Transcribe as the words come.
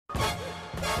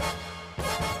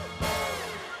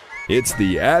It's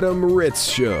the Adam Ritz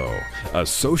Show, a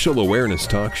social awareness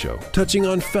talk show touching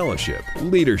on fellowship,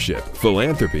 leadership,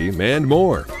 philanthropy, and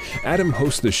more. Adam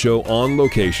hosts the show on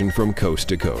location from coast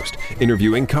to coast,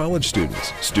 interviewing college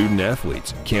students, student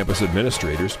athletes, campus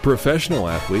administrators, professional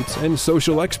athletes, and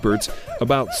social experts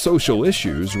about social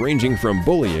issues ranging from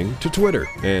bullying to Twitter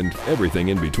and everything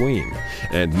in between.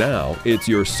 And now, it's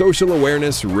your social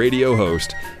awareness radio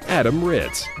host, Adam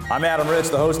Ritz. I'm Adam Ritz,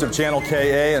 the host of Channel KA,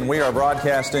 and we are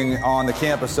broadcasting on the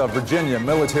campus of Virginia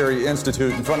Military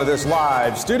Institute in front of this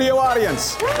live studio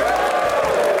audience.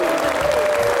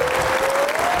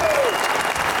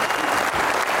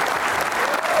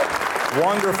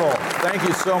 Wonderful. Thank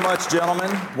you so much, gentlemen.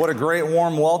 What a great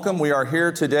warm welcome. We are here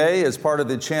today as part of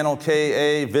the Channel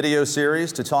KA video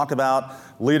series to talk about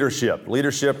leadership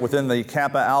within the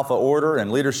Kappa Alpha Order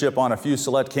and leadership on a few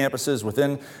select campuses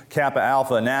within Kappa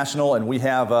Alpha National. And we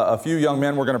have a few young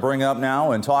men we're going to bring up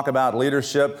now and talk about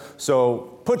leadership.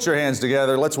 So put your hands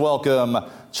together. Let's welcome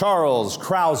Charles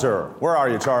Krauser. Where are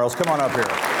you, Charles? Come on up here.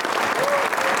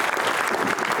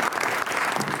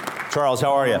 Charles,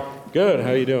 how are you? Good. How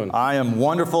are you doing? I am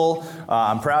wonderful.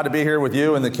 I'm proud to be here with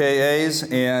you and the KAs,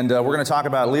 and we're going to talk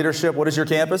about leadership. What is your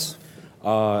campus?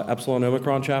 Epsilon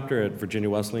Omicron chapter at Virginia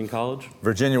Wesleyan College.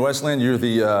 Virginia Wesleyan. You're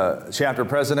the chapter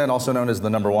president, also known as the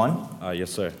number one.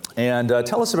 Yes, sir. And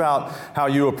tell us about how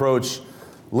you approach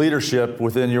leadership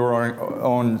within your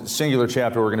own singular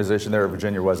chapter organization there at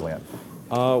Virginia Wesleyan.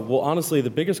 Well, honestly, the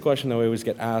biggest question that we always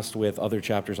get asked with other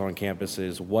chapters on campus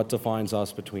is what defines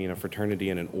us between a fraternity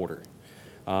and an order.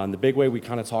 And the big way we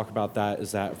kind of talk about that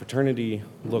is that fraternity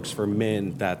looks for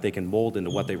men that they can mold into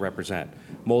what they represent,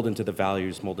 mold into the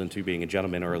values, mold into being a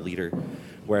gentleman or a leader,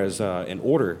 whereas an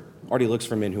order already looks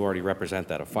for men who already represent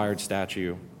that, a fired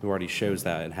statue who already shows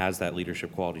that and has that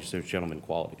leadership quality, those gentleman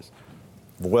qualities.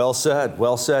 Well said,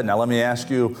 well said. Now let me ask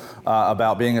you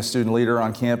about being a student leader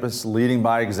on campus, leading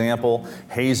by example.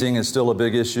 Hazing is still a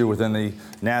big issue within the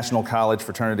National College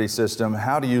fraternity system.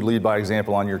 How do you lead by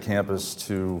example on your campus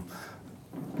to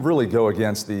really go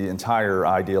against the entire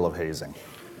ideal of hazing?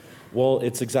 Well,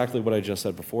 it's exactly what I just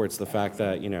said before. It's the fact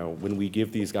that, when we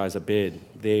give these guys a bid,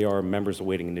 they are members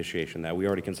awaiting initiation, that we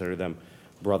already consider them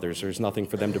brothers. There's nothing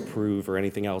for them to prove or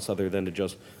anything else other than to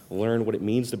just learn what it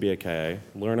means to be a KA,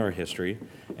 learn our history,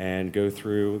 and go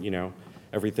through,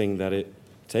 everything that it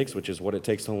takes, which is what it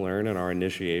takes to learn in our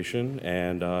initiation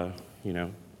and,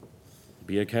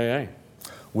 be a KA.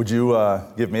 Would you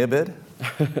give me a bid?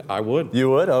 I would.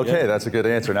 You would? Okay, yeah. That's a good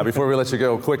answer. Now, before we let you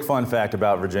go, quick fun fact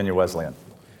about Virginia Wesleyan.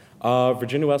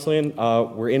 Virginia Wesleyan,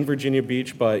 we're in Virginia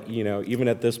Beach, but, even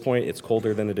at this point, it's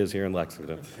colder than it is here in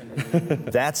Lexington.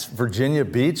 That's Virginia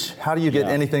Beach? How do you get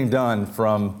anything done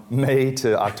from May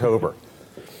to October?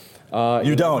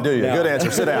 You don't, do you? No. Good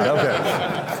answer. Sit down. Okay.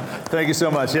 Thank you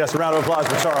so much. Yes, a round of applause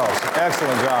for Charles.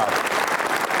 Excellent job.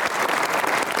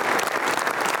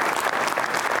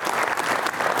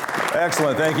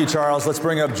 Excellent. Thank you, Charles. Let's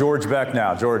bring up George Beck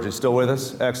now. George, you still with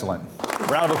us? Excellent.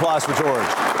 Round of applause for George.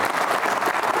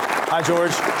 Hi,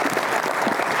 George.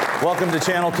 Welcome to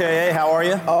Channel KA. How are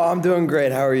you? Oh, I'm doing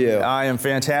great. How are you? I am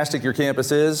fantastic. Your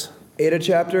campus is? Ada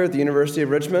chapter at the University of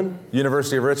Richmond.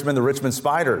 University of Richmond, the Richmond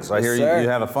Spiders. I hear you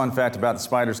have a fun fact about the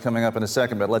Spiders coming up in a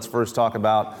second, but let's first talk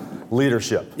about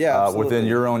leadership within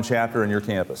your own chapter and your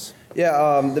campus.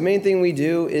 Yeah, the main thing we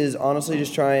do is honestly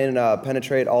just try and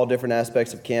penetrate all different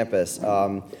aspects of campus.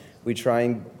 We try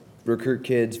and recruit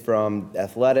kids from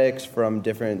athletics, from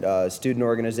different student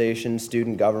organizations,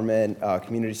 student government,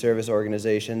 community service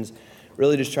organizations.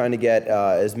 Really just trying to get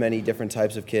as many different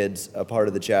types of kids a part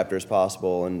of the chapter as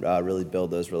possible and really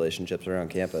build those relationships around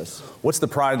campus. What's the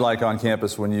pride like on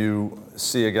campus when you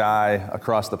see a guy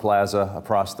across the plaza,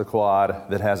 across the quad,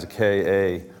 that has a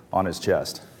KA on his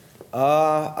chest?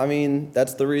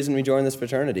 That's the reason we joined this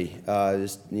fraternity.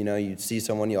 You see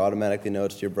someone, you automatically know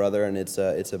it's your brother, and it's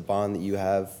a bond that you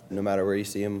have no matter where you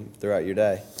see him throughout your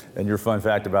day. And your fun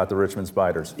fact about the Richmond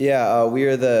Spiders? Yeah, we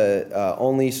are the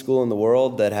only school in the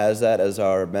world that has that as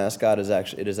our mascot.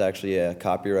 It is actually a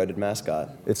copyrighted mascot.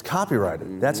 It's copyrighted.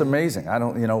 Mm-hmm. That's amazing.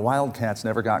 Wildcats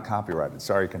never got copyrighted.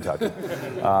 Sorry, Kentucky.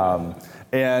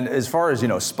 And as far as,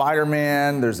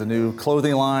 Spider-Man, there's a new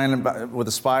clothing line with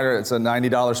a spider. It's a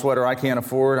 $90 sweater I can't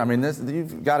afford.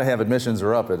 You've got to have admissions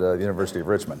are up at the University of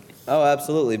Richmond. Oh,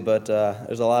 absolutely. But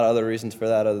there's a lot of other reasons for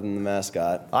that other than the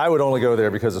mascot. I would only go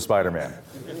there because of Spider-Man.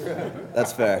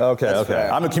 That's fair. Okay. Fair.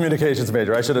 I'm a communications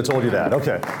major. I should have told you that.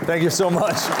 Okay. Thank you so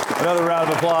much. Another round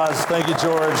of applause. Thank you,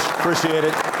 George. Appreciate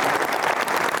it.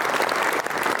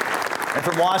 And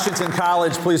from Washington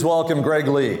College, please welcome Greg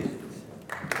Lee.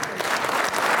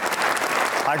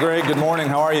 Hi, Greg. Good morning.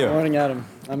 How are you? Good morning, Adam.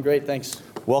 I'm great, thanks.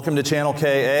 Welcome to Channel KA,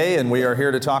 and we are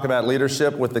here to talk about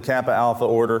leadership with the Kappa Alpha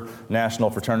Order National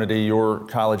Fraternity. Your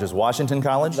college is Washington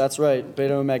College? That's right,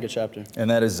 Beta Omega chapter. And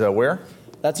that is where?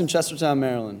 That's in Chestertown,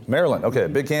 Maryland. Maryland. Okay.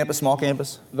 Big campus, small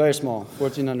campus? Very small,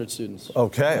 1,400 students.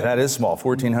 Okay, that is small,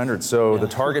 1,400. So the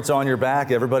target's on your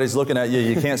back. Everybody's looking at you.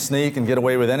 You can't sneak and get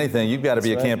away with anything. You've got to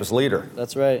be a campus leader.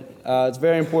 That's right. It's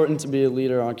very important to be a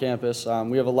leader on campus.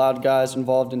 We have a lot of guys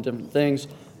involved in different things.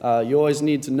 You always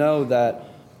need to know that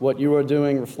what you are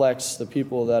doing reflects the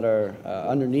people that are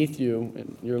underneath you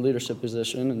in your leadership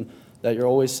position, and that you're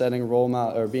always setting a role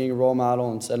model, or being a role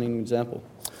model and setting an example.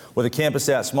 With a campus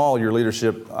that small, your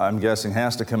leadership, I'm guessing,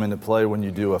 has to come into play when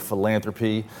you do a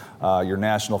philanthropy, your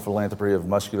National Philanthropy of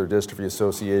Muscular Dystrophy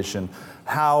Association.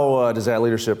 How does that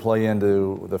leadership play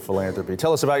into the philanthropy?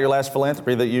 Tell us about your last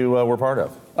philanthropy that you were part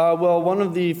of. Well, one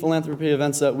of the philanthropy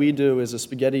events that we do is a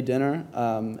spaghetti dinner,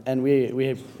 and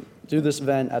we do this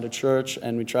event at a church,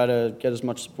 and we try to get as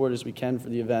much support as we can for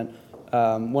the event.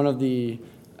 One of the,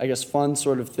 I guess, fun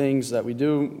sort of things that we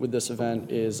do with this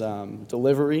event is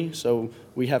delivery. So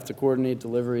we have to coordinate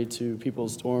delivery to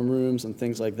people's dorm rooms and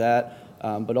things like that.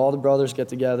 But all the brothers get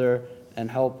together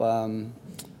and help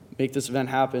make this event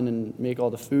happen and make all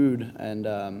the food.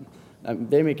 And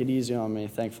they make it easy on me,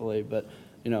 thankfully. But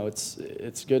you know, it's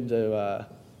good to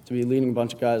be leading a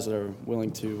bunch of guys that are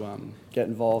willing to get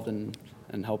involved and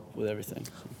help with everything.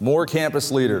 More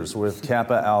campus leaders with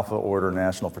Kappa Alpha Order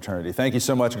National Fraternity. Thank you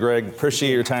so much, Greg.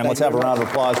 Appreciate your time. Let's have a round of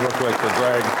applause real quick for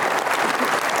Greg.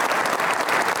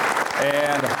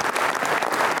 And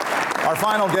our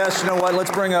final guest, you know what?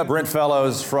 Let's bring up Brent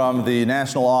Fellows from the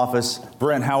national office.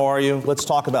 Brent, how are you? Let's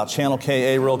talk about Channel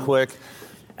KA real quick.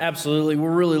 Absolutely.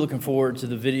 We're really looking forward to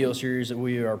the video series that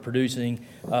we are producing.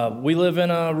 We live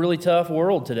in a really tough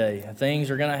world today.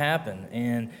 Things are going to happen.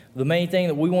 And the main thing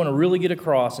that we want to really get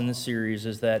across in this series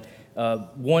is that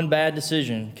one bad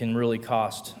decision can really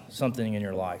cost something in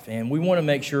your life. And we want to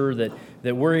make sure that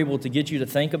we're able to get you to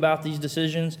think about these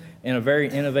decisions in a very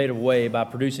innovative way by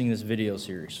producing this video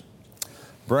series.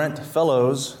 Brent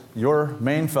Fellows, your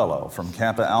main fellow from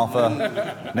Kappa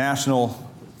Alpha National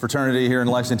Fraternity here in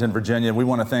Lexington, Virginia. We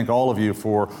want to thank all of you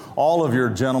for all of your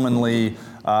gentlemanly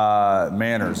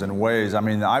manners and ways. I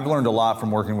mean, I've learned a lot from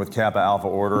working with Kappa Alpha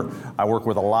Order. I work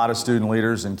with a lot of student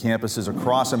leaders in campuses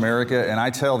across America, and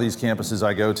I tell these campuses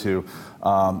I go to,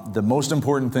 the most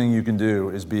important thing you can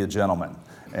do is be a gentleman.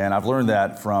 And I've learned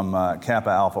that from Kappa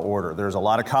Alpha Order. There's a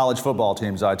lot of college football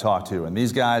teams I talk to, and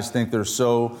these guys think they're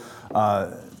so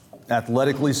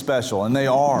athletically special, and they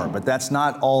are, but that's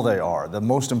not all they are. The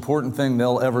most important thing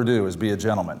they'll ever do is be a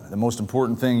gentleman. The most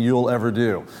important thing you'll ever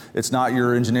do. It's not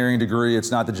your engineering degree,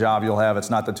 it's not the job you'll have, it's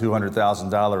not the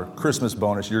 $200,000 Christmas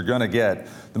bonus you're gonna get.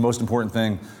 The most important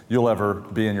thing you'll ever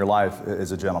be in your life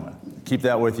is a gentleman. Keep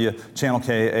that with you. Channel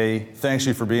KA, thanks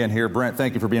you for being here. Brent,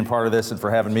 thank you for being part of this and for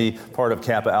having me part of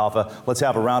Kappa Alpha. Let's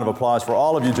have a round of applause for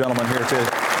all of you gentlemen here today.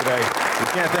 We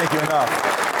can't thank you enough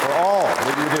for all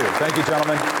that you do. Thank you,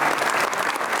 gentlemen.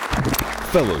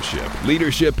 Fellowship,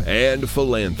 leadership, and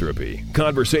philanthropy.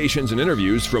 Conversations and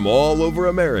interviews from all over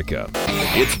America.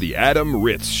 It's the Adam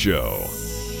Ritz Show.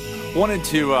 Wanted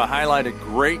to highlight a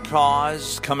great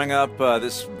cause coming up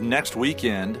this next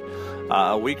weekend,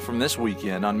 a week from this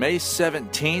weekend. On May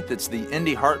 17th, it's the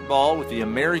Indy Heart Ball with the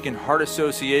American Heart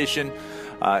Association.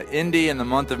 Indy in the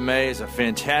month of May is a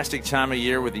fantastic time of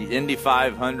year with the Indy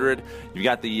 500. You've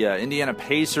got the Indiana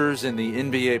Pacers in the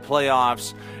NBA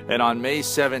playoffs. And on May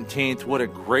 17th, what a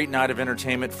great night of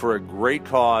entertainment for a great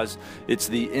cause. It's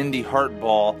the Indy Heart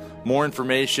Ball. More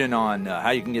information on how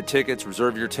you can get tickets,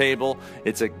 reserve your table.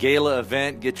 It's a gala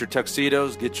event. Get your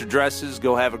tuxedos, get your dresses.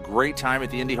 Go have a great time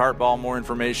at the Indy Heart Ball. More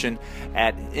information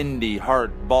at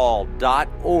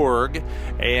indyheartball.org.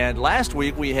 And last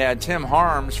week we had Tim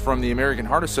Harms from the American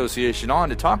Heart Association on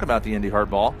to talk about the Indy Heart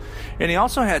Ball. And he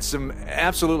also had some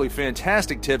absolutely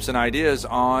fantastic tips and ideas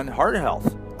on heart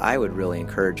health. I would really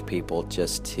encourage people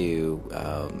just to,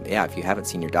 if you haven't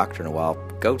seen your doctor in a while,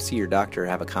 go see your doctor,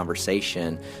 have a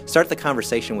conversation. Start the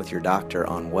conversation with your doctor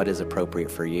on what is appropriate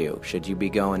for you. Should you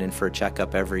be going in for a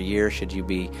checkup every year? Should you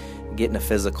be getting a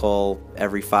physical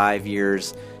every 5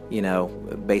 years? You know,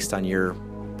 based on your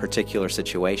particular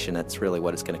situation, that's really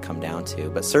what it's going to come down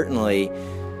to. But certainly,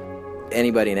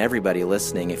 anybody and everybody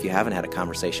listening, if you haven't had a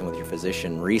conversation with your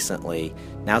physician recently,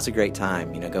 now's a great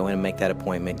time. You know, go in and make that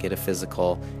appointment, get a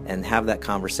physical, and have that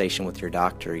conversation with your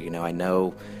doctor. You know, I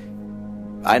know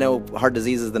heart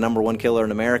disease is the #1 killer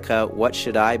in America. What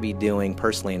should I be doing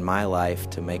personally in my life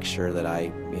to make sure that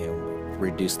I,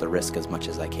 reduce the risk as much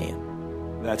as I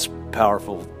can? That's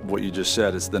powerful. What you just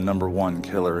said is the #1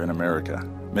 killer in America.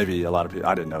 maybe a lot of people,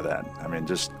 I didn't know that. I mean,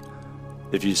 just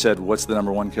if you said, what's the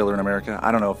number one killer in America?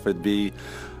 I don't know if it'd be,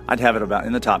 I'd have it about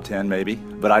in the top 10 maybe,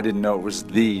 but I didn't know it was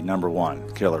the number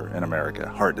one killer in America,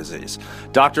 heart disease.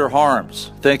 Dr.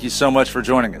 Harms, thank you so much for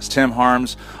joining us. Tim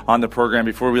Harms on the program.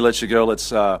 Before we let you go, let's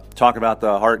talk about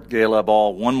the Heart Gala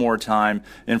Ball one more time.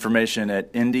 Information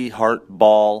at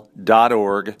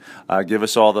indyheartball.org. Give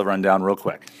us all the rundown real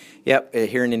quick. Yep,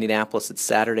 here in Indianapolis, it's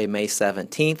Saturday, May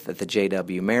 17th at the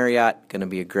JW Marriott. Going to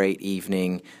be a great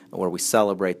evening where we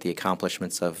celebrate the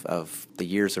accomplishments of the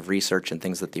years of research and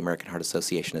things that the American Heart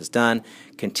Association has done,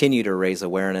 continue to raise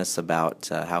awareness about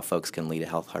how folks can lead a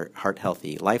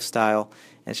heart-healthy lifestyle,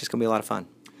 and it's just going to be a lot of fun.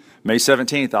 May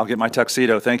 17th, I'll get my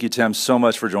tuxedo. Thank you, Tim, so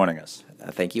much for joining us.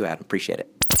 Thank you, Adam. Appreciate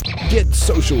it. Get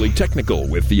socially technical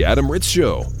with The Adam Ritz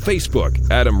Show. Facebook,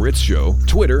 Adam Ritz Show.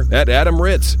 Twitter, @Adam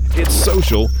Ritz. It's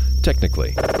social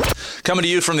technically. Coming to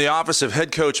you from the office of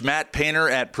head coach Matt Painter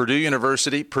at Purdue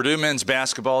University, Purdue men's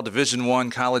basketball, Division I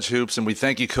college hoops, and we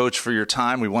thank you, Coach, for your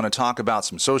time. We want to talk about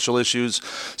some social issues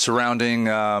surrounding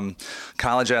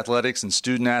college athletics and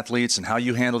student athletes and how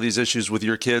you handle these issues with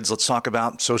your kids. Let's talk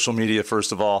about social media,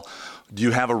 first of all. Do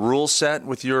you have a rule set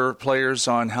with your players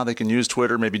on how they can use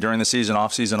Twitter, maybe during the season,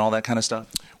 off-season, all that kind of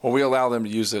stuff? Well, we allow them to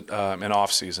use it in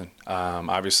off-season.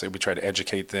 Obviously, we try to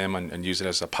educate them and use it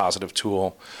as a positive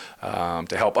tool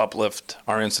to help uplift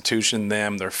our institution,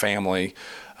 them, their family,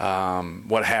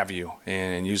 what have you,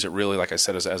 and use it really, like I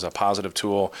said, as a positive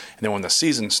tool. And then when the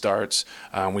season starts,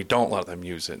 we don't let them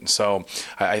use it. And so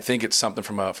I think it's something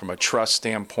from a trust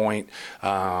standpoint.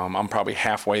 I'm probably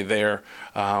halfway there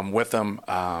with them.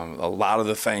 A lot of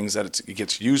the things that it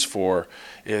gets used for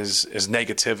is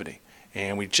negativity.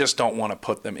 And we just don't want to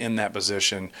put them in that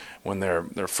position when they're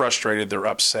frustrated, they're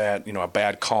upset, a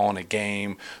bad call in a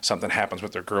game, something happens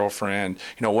with their girlfriend,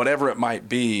 whatever it might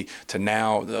be, to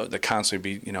now the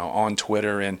constantly be, on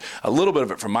Twitter. And a little bit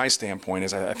of it from my standpoint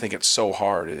is I think it's so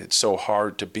hard. It's so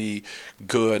hard to be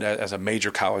good as a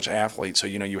major college athlete. So,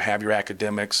 you have your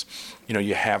academics,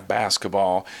 you have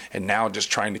basketball, and now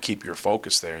just trying to keep your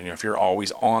focus there. If you're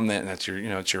always on that and that's your,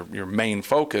 it's your main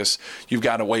focus, you've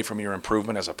got away from your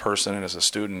improvement as a person, as a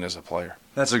student, as a player.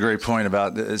 That's a great point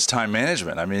about it's time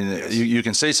management. I mean, yes. you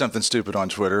can say something stupid on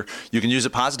Twitter. You can use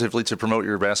it positively to promote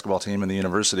your basketball team and the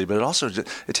university, but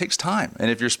it takes time. And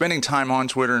if you're spending time on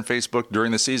Twitter and Facebook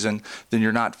during the season, then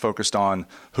you're not focused on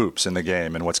hoops in the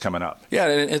game and what's coming up. Yeah,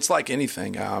 it's like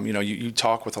anything. You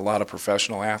talk with a lot of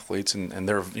professional athletes, and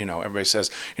they're, everybody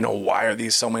says, why are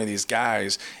so many of these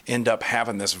guys end up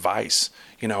having this vice?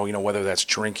 Whether that's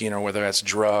drinking or whether that's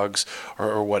drugs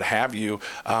or what have you,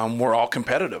 we're all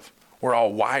competitive. We're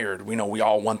all wired. We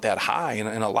all want that high,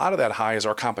 and a lot of that high is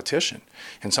our competition.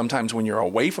 And sometimes when you're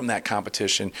away from that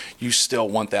competition, you still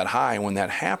want that high. And when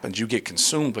that happens, you get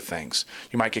consumed with things.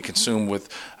 You might get consumed with,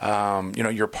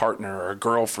 your partner or a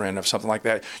girlfriend or something like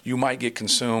that. You might get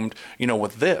consumed,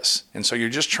 with this. And so you're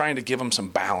just trying to give them some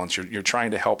balance. You're trying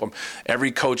to help them.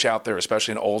 Every coach out there,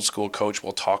 especially an old school coach,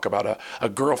 will talk about a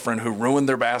girlfriend who ruined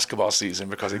their basketball season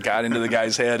because it got into the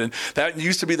guy's head. And that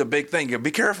used to be the big thing.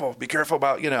 Be careful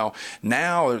about,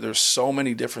 Now there's so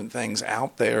many different things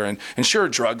out there, and sure,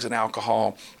 drugs and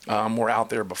alcohol were out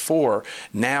there before.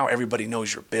 Now everybody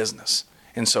knows your business.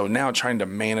 And so now trying to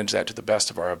manage that to the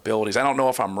best of our abilities. I don't know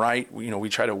if I'm right. We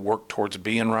try to work towards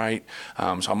being right.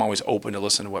 So I'm always open to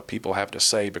listen to what people have to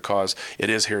say because it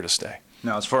is here to stay.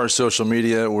 Now, as far as social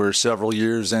media, we're several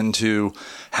years into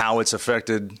how it's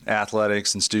affected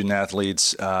athletics and student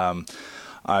athletes.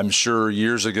 I'm sure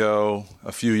years ago,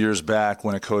 a few years back,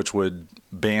 when a coach would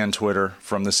ban Twitter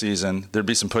from the season, there'd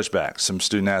be some pushback. Some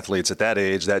student athletes at that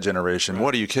age, that generation. Right.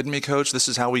 What, are you kidding me, Coach? This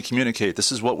is how we communicate.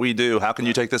 This is what we do. How can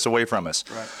you take this away from us?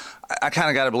 Right. I kind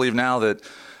of got to believe now that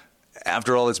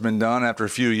after all that's been done, after a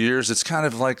few years, it's kind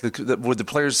of like would the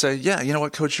players say, yeah, you know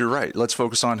what, Coach, you're right. Let's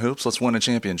focus on hoops. Let's win a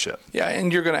championship. Yeah,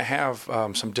 and you're going to have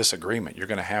some disagreement. You're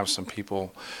going to have some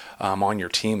people on your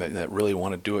team that really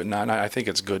want to do it. And I think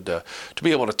it's good to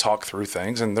be able to talk through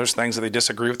things. And there's things that they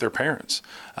disagree with their parents.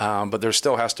 But there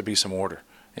still has to be some order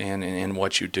in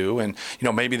what you do. And,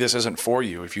 maybe this isn't for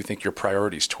you if you think your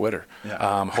priority is Twitter.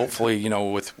 Yeah. Hopefully,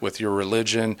 with your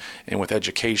religion and with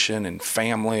education and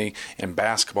family and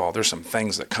basketball, there's some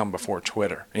things that come before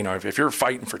Twitter. If you're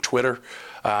fighting for Twitter,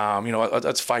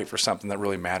 let's fight for something that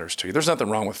really matters to you. There's nothing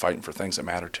wrong with fighting for things that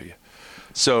matter to you.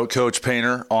 So, Coach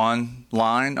Painter,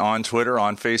 online, on Twitter,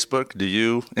 on Facebook, do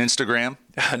you Instagram?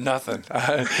 Nothing.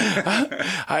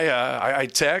 I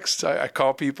text, I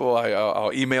call people,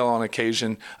 I'll email on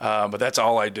occasion, but that's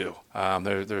all I do.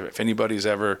 If anybody's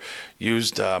ever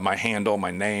used my handle,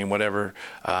 my name, whatever,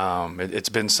 it's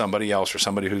been somebody else or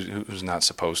somebody who's not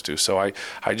supposed to. So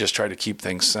I just try to keep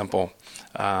things simple.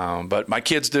 But my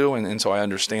kids do, and so I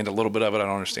understand a little bit of it. I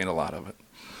don't understand a lot of it.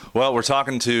 Well, we're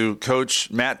talking to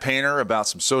Coach Matt Painter about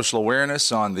some social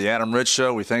awareness on the Adam Ritz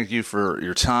Show. We thank you for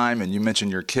your time, and you mentioned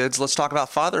your kids. Let's talk about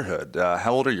fatherhood.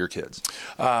 How old are your kids?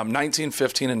 19,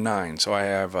 15, and 9. So I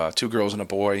have 2 girls and a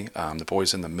boy. The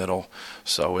boy's in the middle.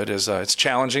 So it's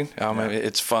challenging.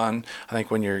 It's fun. I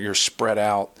think when you're spread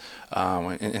out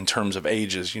in terms of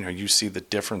ages, you see the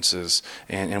differences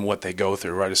and what they go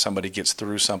through, right? As somebody gets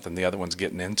through something, the other one's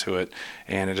getting into it,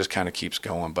 and it just kind of keeps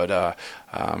going. But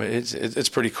it's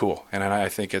pretty cool, and I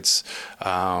think it's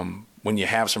when you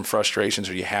have some frustrations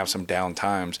or you have some down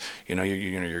times,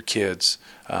 your kids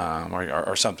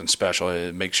are something special.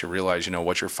 It makes you realize,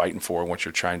 what you're fighting for and what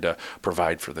you're trying to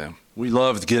provide for them. We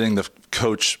loved getting the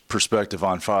coach perspective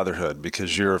on fatherhood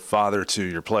because you're a father to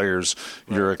your players,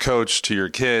 right. You're a coach to your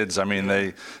kids. I mean,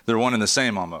 they're one and the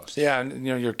same almost. Yeah, and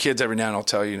your kids every now and then will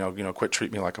tell you, quit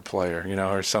treating me like a player,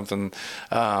 or something.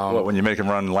 When you make them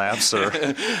run laps or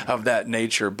of that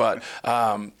nature, but.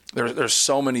 There's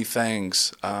so many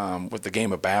things with the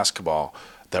game of basketball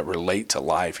that relate to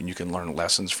life, and you can learn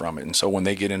lessons from it. And so when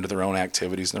they get into their own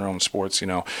activities and their own sports,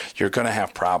 you're going to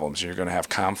have problems, you're going to have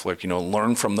conflict.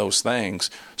 Learn from those things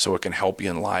so it can help you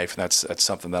in life. And that's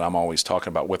something that I'm always talking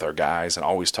about with our guys and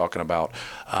always talking about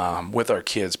with our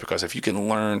kids, because if you can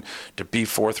learn to be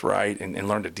forthright and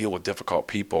learn to deal with difficult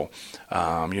people,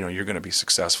 you're going to be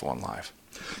successful in life.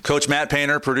 Coach Matt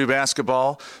Painter, Purdue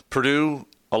basketball, Purdue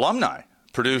alumni.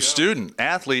 Purdue student,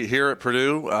 athlete here at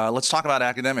Purdue. Let's talk about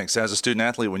academics. As a student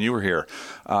athlete when you were here,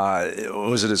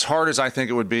 was it as hard as I think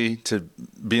it would be to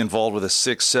be involved with a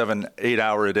 6, 7, 8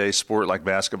 hour a day sport like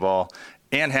basketball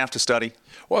and have to study?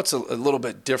 Well, it's a little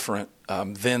bit different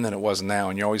then than it was now,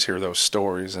 and you always hear those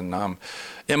stories. And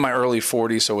in my early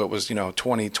 40s, so it was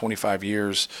 20, 25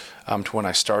 years to when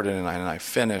I started and I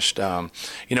finished. Now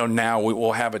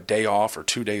we'll have a day off or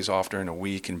 2 days off during a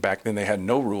week, and back then they had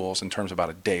no rules in terms about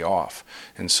a day off.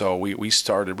 And so we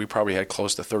probably had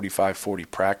close to 35, 40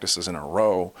 practices in a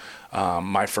row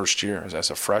my first year as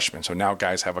a freshman. So now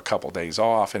guys have a couple days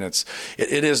off, and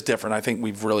it is different. I think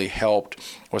we've really helped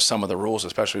with some of the rules,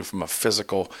 especially from a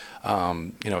physical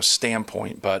standpoint.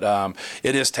 But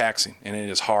it is taxing and it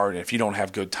is hard. And if you don't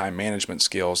have good time management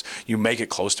skills, you make it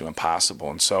close to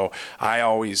impossible. And so I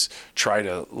always try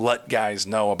to let guys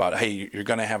know about, hey, you're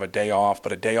going to have a day off,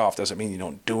 but a day off doesn't mean you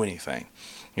don't do anything.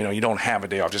 You don't have a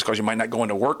day off. Just because you might not go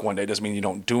into work one day doesn't mean you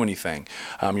don't do anything.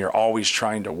 You're always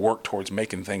trying to work towards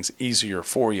making things easier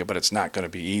for you, but it's not going to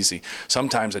be easy.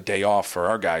 Sometimes a day off for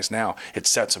our guys now, it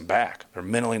sets them back. They're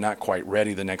mentally not quite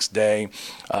ready the next day.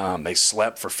 They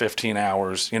slept for 15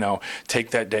 hours.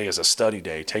 Take that day as a study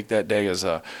day. Take that day as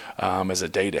a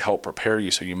day to help prepare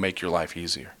you so you make your life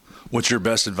easier. What's your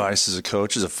best advice as a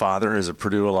coach, as a father, as a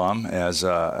Purdue alum, as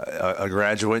a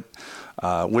graduate?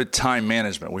 With time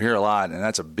management, we hear a lot, and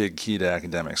that's a big key to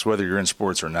academics, whether you're in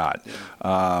sports or not.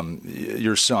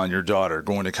 Your son, your daughter,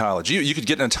 going to college. You could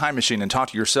get in a time machine and talk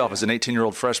to yourself as an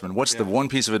 18-year-old freshman. What's the one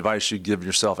piece of advice you give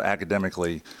yourself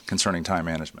academically concerning time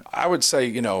management? I would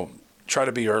say, try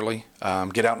to be early.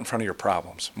 Get out in front of your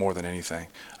problems more than anything.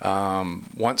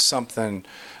 Once something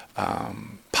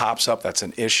pops up that's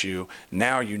an issue,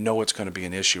 now it's going to be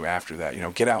an issue after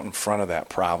that. Get out in front of that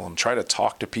problem. Try to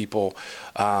talk to people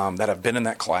that have been in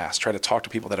that class. Try to talk to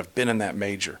people that have been in that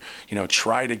major.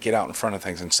 Try to get out in front of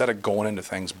things instead of going into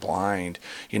things blind.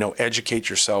 Educate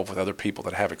yourself with other people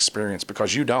that have experience,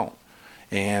 because you don't.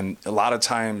 And a lot of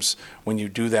times when you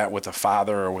do that with a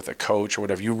father or with a coach or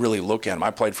whatever, you really look at him.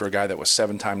 I played for a guy that was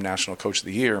 7-time National Coach of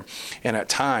the Year, and at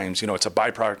times, it's a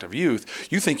byproduct of youth.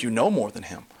 You think you know more than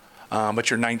him. But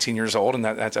you're 19 years old, and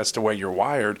that's the way you're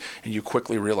wired, and you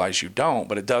quickly realize you don't.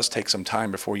 But it does take some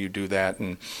time before you do that.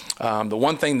 And the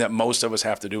one thing that most of us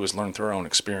have to do is learn through our own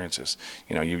experiences.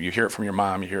 You hear it from your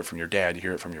mom, you hear it from your dad, you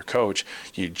hear it from your coach.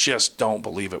 You just don't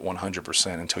believe it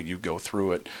 100% until you go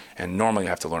through it, and normally you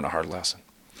have to learn a hard lesson.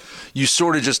 You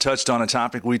sort of just touched on a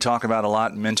topic we talk about a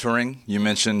lot, mentoring. You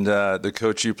mentioned the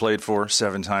coach you played for,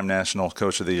 7-time National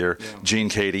Coach of the Year, Gene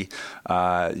Cady.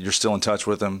 You're still in touch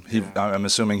with him. I'm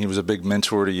assuming he was a big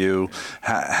mentor to you.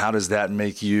 How does that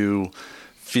make you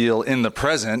feel in the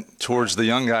present towards the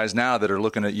young guys now that are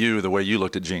looking at you the way you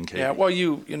looked at Gene Cady? Yeah, well,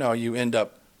 you end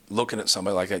up looking at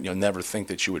somebody like that, and you'll never think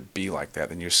that you would be like that.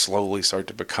 And you slowly start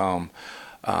to become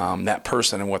that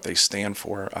person and what they stand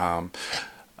for.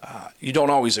 You don't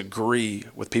always agree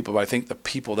with people, but I think the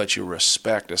people that you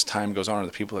respect as time goes on are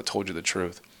the people that told you the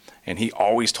truth. And he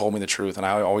always told me the truth, and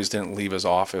I always didn't leave his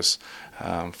office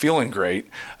feeling great.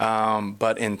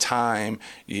 But in time,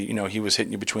 you know, he was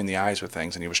hitting you between the eyes with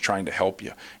things, and he was trying to help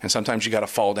you. And sometimes you got to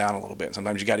fall down a little bit.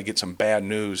 Sometimes you got to get some bad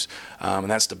news, and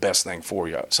that's the best thing for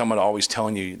you. Someone always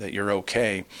telling you that you're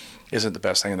okay isn't the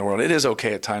best thing in the world. It is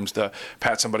okay at times to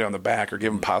pat somebody on the back or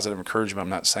give them positive encouragement. I'm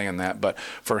not saying that. But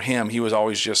for him, he was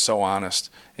always just so honest,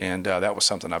 and that was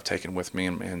something I've taken with me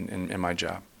in my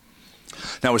job.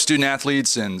 Now, with student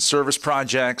athletes and service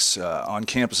projects on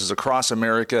campuses across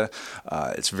America,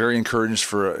 it's very encouraged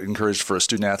for a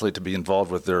student athlete to be involved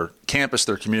with their campus,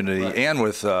 their community, right, and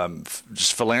with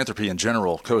just philanthropy in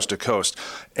general, coast to coast.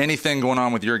 Anything going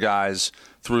on with your guys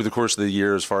through the course of the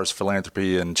year as far as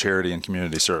philanthropy and charity and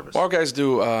community service? Well, our guys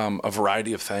do a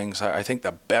variety of things. I think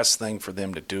the best thing for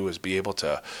them to do is be able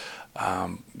to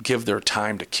give their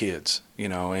time to kids, you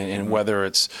know, and whether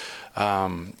it's, you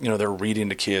know, they're reading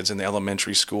to kids in the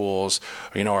elementary schools,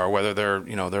 you know, or whether they're,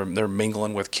 you know, they're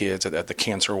mingling with kids at the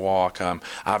cancer walk.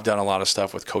 I've done a lot of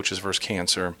stuff with Coaches vs.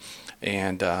 Cancer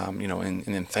and, you know,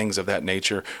 and things of that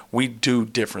nature. We do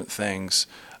different things,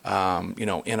 you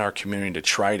know, in our community to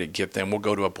try to get them. We'll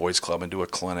go to a boys club and do a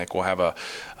clinic. We'll have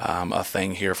a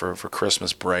thing here for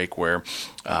Christmas break where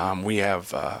we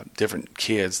have different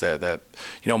kids that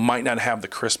you know might not have the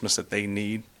Christmas that they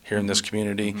need here in this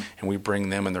community, and we bring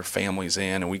them and their families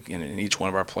in, and each one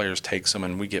of our players takes them,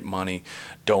 and we get money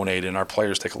donated, and our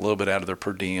players take a little bit out of their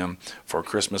per diem for a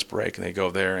Christmas break, and they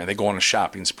go there, and they go on a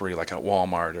shopping spree like at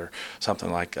Walmart or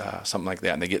something like that,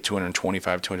 and they get $225,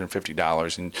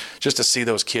 $250, and just to see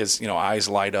those kids, you know, eyes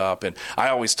light up. And I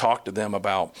always talk to them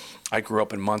about, I grew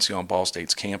up in Muncie on Ball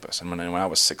State's campus, and when I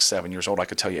was 6, 7 years old, I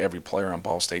could tell you every player on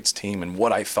Ball State's team and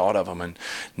what I thought of them. And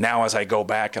now as I go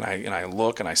back and I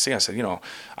look and I see, I said, you know,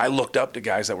 I looked up to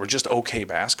guys that were just okay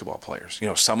basketball players. You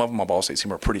know, some of them on Ball State's team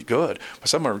were pretty good, but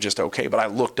some of them were just okay. But I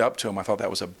looked up to them. I thought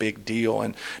that was a big deal.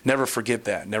 And never forget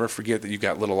that. Never forget that you've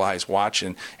got little eyes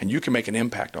watching, and you can make an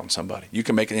impact on somebody. You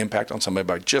can make an impact on somebody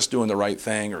by just doing the right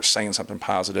thing or saying something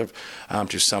positive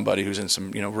to somebody who's in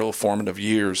some, you know, real formative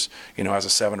years, you know, as a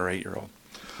 7 or 8 year old.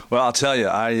 Well, I'll tell you,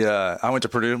 I went to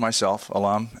Purdue myself,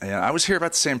 alum, and I was here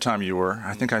about the same time you were.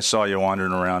 I think I saw you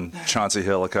wandering around Chauncey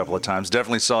Hill a couple of times.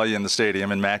 Definitely saw you in the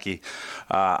stadium in Mackey.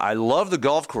 I love the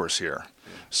golf course here.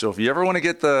 So if you ever want to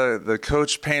get the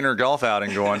Coach Painter golf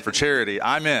outing going for charity,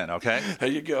 I'm in, okay? There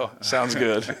you go. Sounds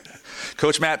good.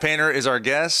 Coach Matt Painter is our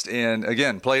guest, and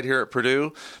again, played here at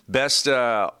Purdue. Best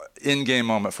in-game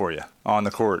moment for you on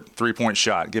the court, three-point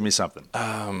shot. Give me something.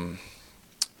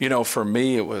 You know, for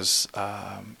me, it was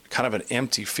kind of an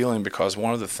empty feeling because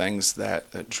one of the things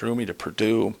that drew me to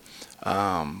Purdue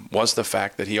was the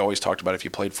fact that he always talked about if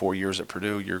you played 4 years at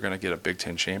Purdue, you're going to get a Big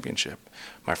Ten championship.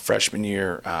 My freshman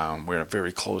year, we were in a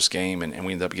very close game, and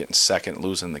we ended up getting second,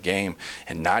 losing the game,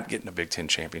 and not getting a Big Ten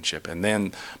championship. And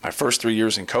then my first 3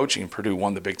 years in coaching, Purdue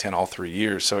won the Big Ten all 3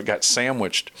 years. So it got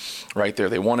sandwiched right there.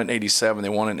 They won in 87. They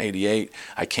won in 88.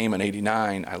 I came in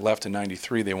 89. I left in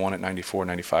 93. They won at 94,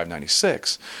 95,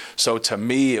 96. So to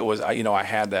me, it was, you know, I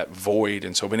had that void.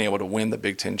 And so being able to win the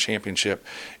Big Ten championship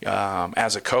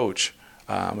as a coach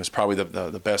was probably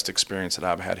the best experience that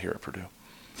I've had here at Purdue.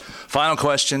 Final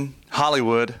question,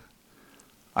 Hollywood.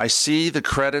 I see the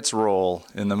credits roll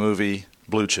in the movie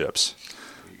Blue Chips.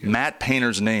 Matt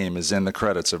Painter's name is in the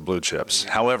credits of Blue Chips.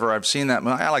 However, I've seen that.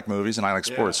 I like movies and I like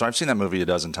sports, so I've seen that movie a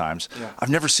dozen times. I've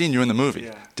never seen you in the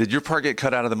movie. Did your part get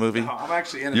cut out of the movie? No, I'm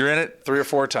actually in it. You're in it 3 or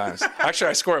 4 times.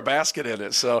 Actually, I score a basket in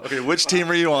it. So okay, which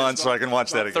team are you on so I can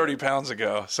watch that again? 30 pounds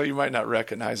ago, so you might not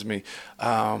recognize me.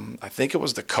 I think it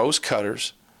was the Coast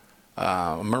Cutters.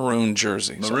 Maroon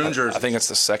jersey. Jersey. I think it's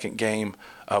the second game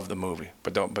of the movie,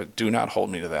 but do not hold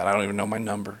me to that. I don't even know my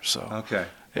number. So okay.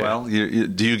 Yeah. Well, do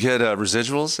you get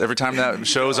residuals every time that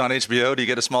show's on HBO? Do you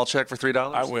get a small check for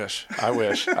 $3? I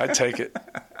wish. I'd take it.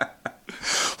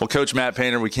 Well, Coach Matt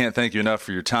Painter, we can't thank you enough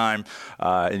for your time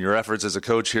and your efforts as a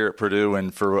coach here at Purdue,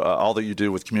 and for all that you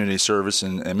do with community service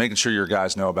and making sure your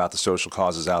guys know about the social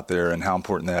causes out there and how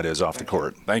important that is off the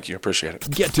court. Thank you. Appreciate it.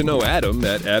 Get to know Adam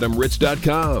at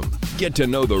adamritz.com. Get to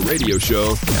know the radio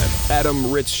show at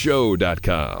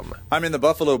adamritzshow.com. I'm in the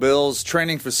Buffalo Bills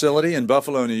training facility in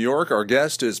Buffalo, New York. Our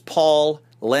guest is Paul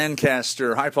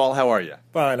Lancaster. Hi, Paul. How are you?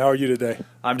 Fine. How are you today?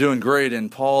 I'm doing great.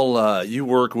 And, Paul, you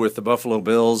work with the Buffalo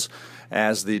Bills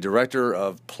as the Director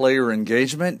of Player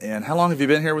Engagement. And how long have you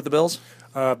been here with the Bills?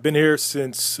 I've been here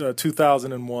since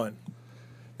 2001.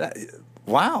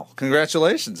 Wow.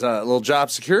 Congratulations. A little job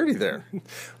security there.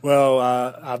 Well,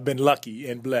 I've been lucky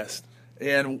and blessed.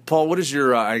 And Paul, what is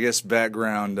your,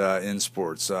 background in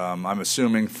sports? I'm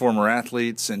assuming former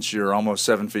athlete, since you're almost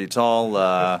 7 feet tall.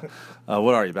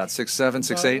 What are you, about 6'7",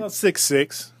 6'8"? About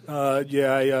 6'6".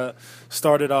 I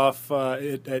started off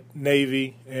at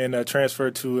Navy and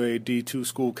transferred to a D2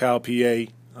 school, Cal PA,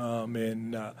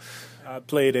 and I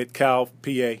played at Cal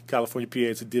PA, California PA.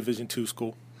 It's a Division II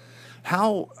school.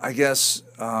 How,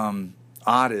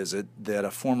 odd is it that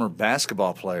a former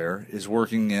basketball player is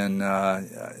working in,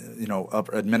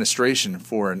 administration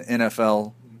for an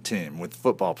NFL team with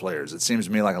football players? It seems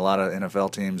to me like a lot of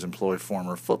NFL teams employ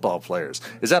former football players.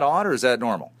 Is that odd or is that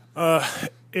normal?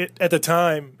 At the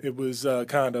time, it was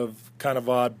kind of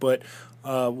odd, but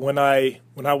when I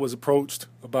was approached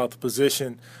about the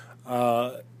position,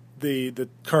 the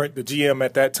GM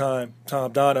at that time,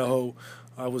 Tom Donahoe,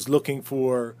 was looking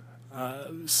for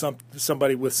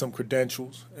somebody with some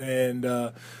credentials, and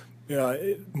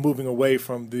moving away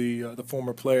from the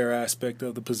former player aspect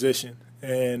of the position.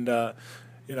 And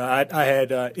I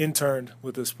had interned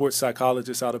with a sports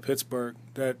psychologist out of Pittsburgh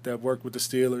that worked with the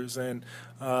Steelers, and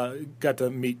got to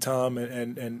meet Tom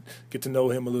and get to know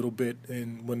him a little bit.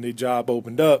 And when the job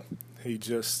opened up,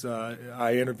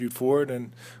 I interviewed for it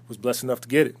and was blessed enough to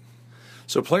get it.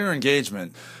 So player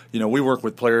engagement, we work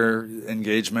with player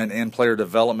engagement and player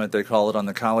development, they call it, on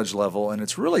the college level, and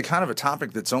it's really kind of a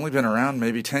topic that's only been around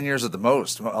maybe 10 years at the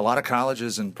most. A lot of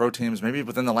colleges and pro teams maybe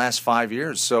within the last 5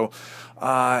 years. So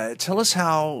tell us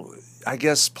how,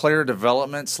 player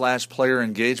development / player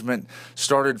engagement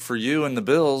started for you and the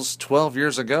Bills 12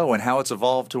 years ago, and how it's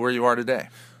evolved to where you are today.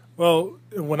 Well,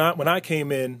 when I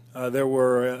came in, there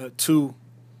were two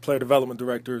player development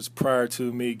directors prior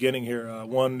to me getting here.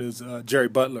 One is Jerry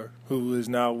Butler, who is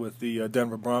now with the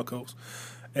Denver Broncos,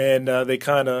 and they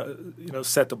kind of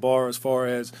set the bar as far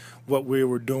as what we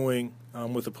were doing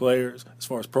with the players, as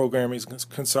far as programming is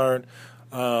concerned,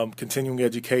 continuing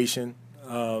education,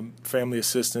 family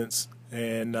assistance,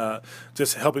 and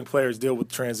just helping players deal with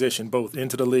transition both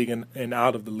into the league and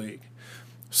out of the league.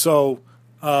 So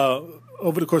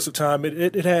over the course of time,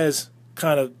 it has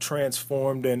kind of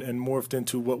transformed and morphed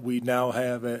into what we now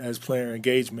have as player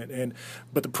engagement.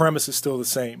 But the premise is still the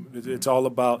same. It's all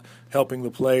about helping the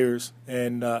players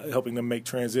and helping them make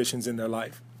transitions in their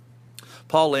life.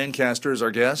 Paul Lancaster is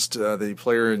our guest, the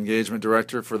player engagement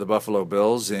director for the Buffalo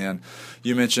Bills, and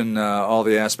you mentioned all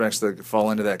the aspects that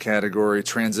fall into that category,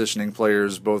 transitioning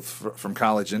players both from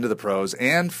college into the pros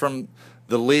and from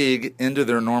the league into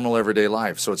their normal everyday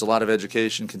life. So it's a lot of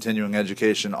education, continuing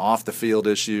education, off the field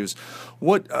issues.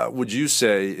 What would you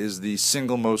say is the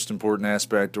single most important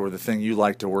aspect, or the thing you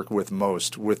like to work with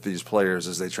most with these players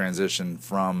as they transition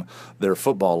from their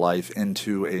football life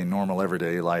into a normal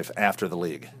everyday life after the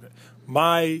league?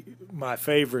 My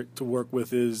favorite to work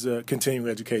with is continuing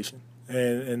education.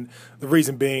 And the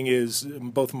reason being is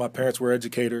both of my parents were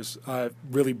educators. I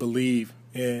really believe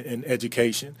in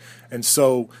education. And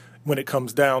so when it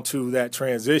comes down to that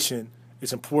transition,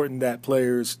 it's important that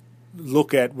players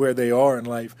look at where they are in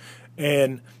life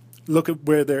and look at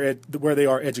where they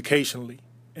are educationally.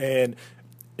 And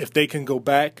if they can go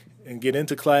back and get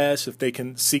into class, if they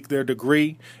can seek their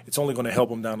degree, it's only going to help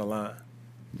them down the line.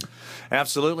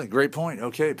 Absolutely. Great point.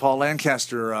 Okay, Paul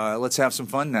Lancaster, let's have some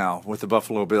fun now with the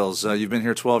Buffalo Bills. You've been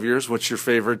here 12 years. What's your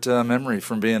favorite memory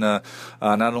from being not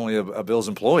only a Bills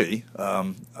employee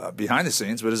behind the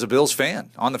scenes, but as a Bills fan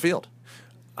on the field?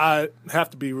 I have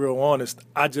to be real honest.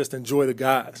 I just enjoy the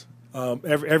guys.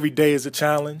 Every day is a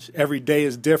challenge. Every day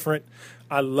is different.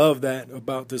 I love that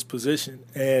about this position.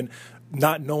 And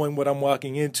not knowing what I'm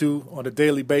walking into on a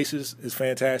daily basis is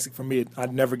fantastic for me. I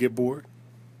never get bored.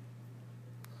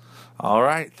 All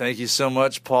right. Thank you so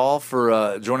much, Paul,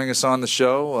 for joining us on the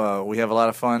show. We have a lot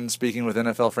of fun speaking with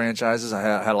NFL franchises. I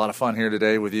had a lot of fun here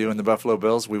today with you and the Buffalo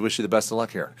Bills. We wish you the best of luck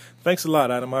here. Thanks a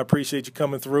lot, Adam. I appreciate you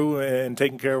coming through and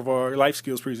taking care of our life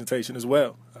skills presentation as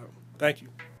well. Thank you.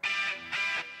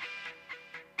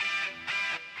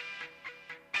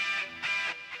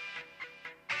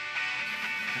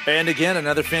 And again,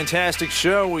 another fantastic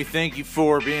show. We thank you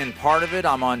for being part of it.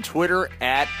 I'm on Twitter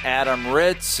at Adam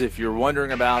Ritz. If you're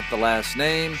wondering about the last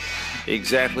name,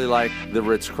 exactly like the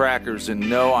Ritz Crackers. And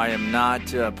no, I am not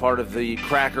part of the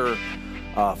cracker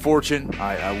fortune.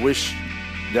 I wish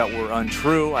that were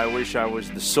untrue. I wish I was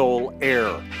the sole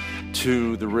heir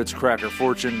to the Ritz Cracker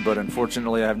fortune, but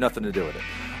unfortunately I have nothing to do with it.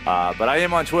 But I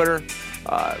am on Twitter.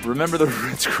 Remember the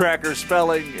Ritz Cracker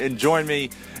spelling and join me,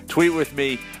 tweet with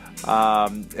me,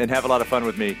 and have a lot of fun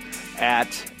with me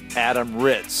at Adam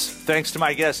Ritz. Thanks to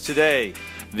my guest today,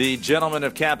 the gentleman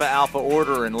of Kappa Alpha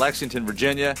Order in Lexington,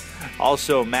 Virginia.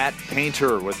 Also Matt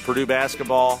Painter with Purdue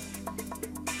basketball.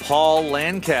 Paul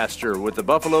Lancaster with the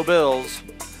Buffalo Bills.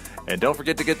 And don't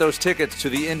forget to get those tickets to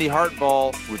the Indy Heart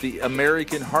Ball with the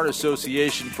American Heart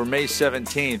Association for May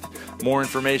 17th. More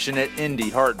information at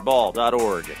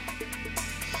indyheartball.org.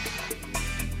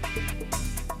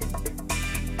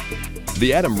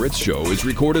 The Adam Ritz Show is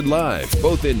recorded live,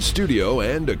 both in studio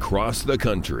and across the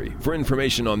country. For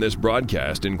information on this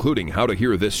broadcast, including how to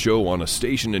hear this show on a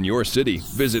station in your city,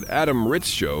 visit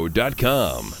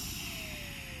adamritzshow.com.